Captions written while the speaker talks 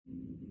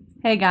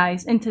Hey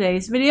guys, in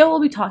today's video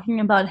we'll be talking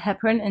about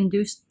heparin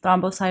induced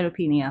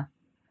thrombocytopenia.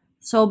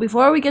 So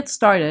before we get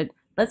started,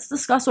 let's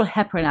discuss what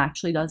heparin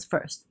actually does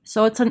first.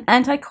 So it's an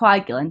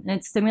anticoagulant and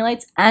it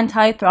stimulates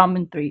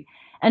antithrombin 3.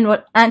 And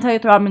what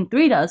antithrombin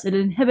 3 does, it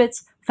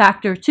inhibits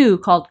factor 2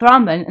 called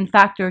thrombin and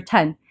factor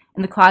 10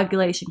 in the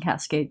coagulation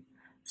cascade.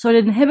 So it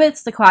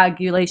inhibits the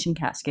coagulation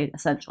cascade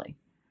essentially.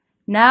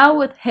 Now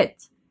with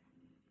HIT,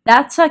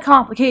 that's a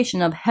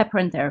complication of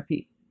heparin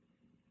therapy.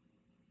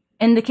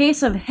 In the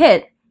case of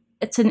HIT,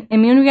 it's an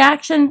immune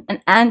reaction,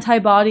 an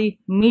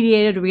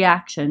antibody-mediated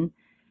reaction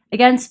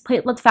against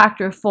platelet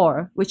factor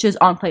 4, which is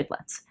on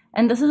platelets.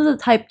 And this is a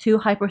type 2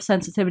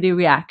 hypersensitivity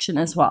reaction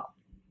as well.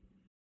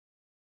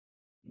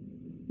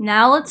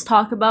 Now let's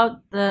talk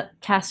about the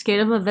cascade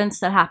of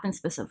events that happen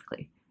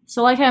specifically.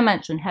 So like I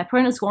mentioned,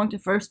 heparin is going to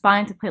first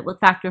bind to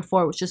platelet factor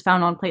 4, which is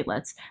found on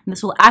platelets, and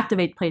this will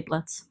activate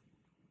platelets.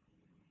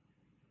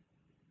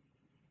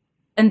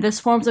 And this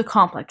forms a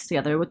complex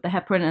together with the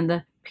heparin and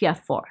the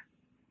PF4.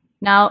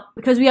 Now,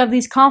 because we have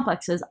these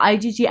complexes,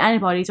 IgG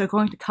antibodies are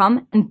going to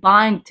come and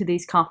bind to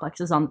these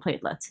complexes on the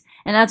platelets.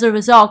 And as a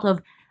result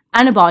of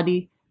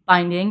antibody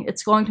binding,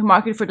 it's going to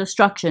mark it for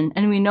destruction.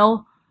 And we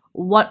know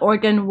what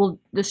organ will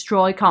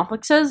destroy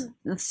complexes?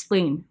 The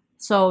spleen.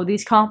 So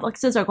these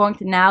complexes are going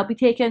to now be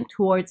taken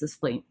towards the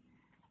spleen.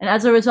 And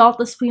as a result,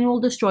 the spleen will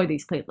destroy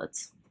these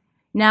platelets.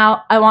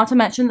 Now, I want to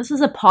mention this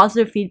is a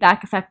positive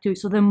feedback effect too.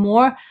 So the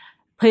more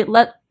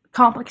platelet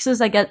complexes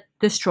that get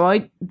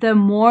destroyed, the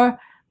more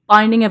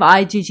binding of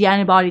IgG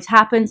antibodies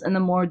happens and the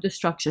more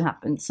destruction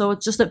happens. So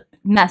it's just a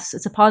mess.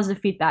 It's a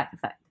positive feedback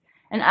effect.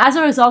 And as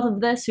a result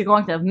of this, you're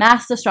going to have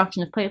mass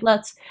destruction of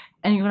platelets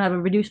and you're going to have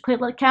a reduced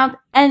platelet count.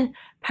 And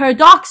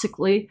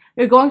paradoxically,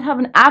 you're going to have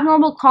an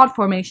abnormal clot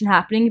formation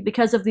happening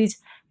because of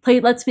these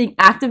platelets being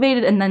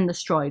activated and then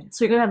destroyed.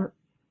 So you're going to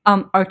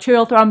have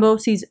arterial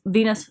thromboses,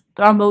 venous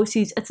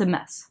thromboses. It's a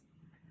mess.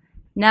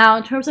 Now,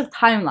 in terms of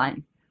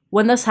timeline,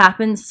 when this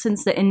happens,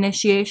 since the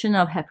initiation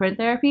of heparin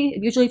therapy,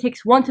 it usually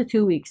takes 1 to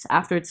 2 weeks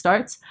after it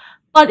starts.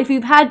 But if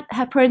you've had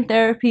heparin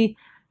therapy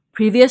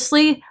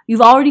previously,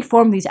 you've already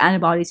formed these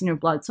antibodies in your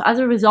blood. So as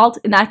a result,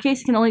 in that case,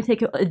 it can only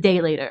take a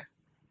day later.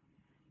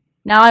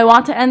 Now I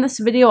want to end this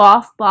video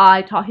off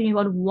by talking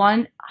about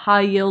one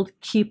high-yield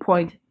key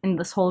point in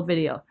this whole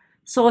video.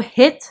 So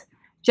HIT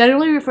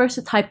generally refers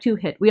to type 2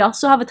 HIT. We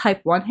also have a type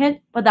 1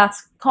 HIT, but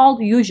that's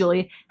called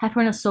usually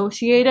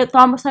heparin-associated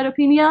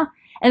thrombocytopenia.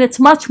 And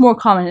it's much more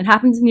common. It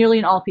happens nearly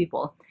in all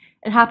people.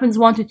 It happens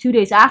 1 to 2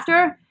 days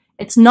after.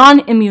 It's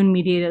non-immune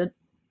mediated.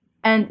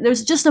 And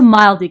there's just a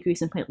mild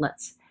decrease in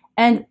platelets.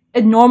 And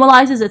it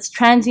normalizes. It's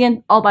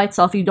transient all by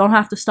itself. You don't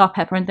have to stop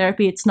heparin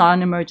therapy. It's not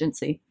an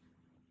emergency.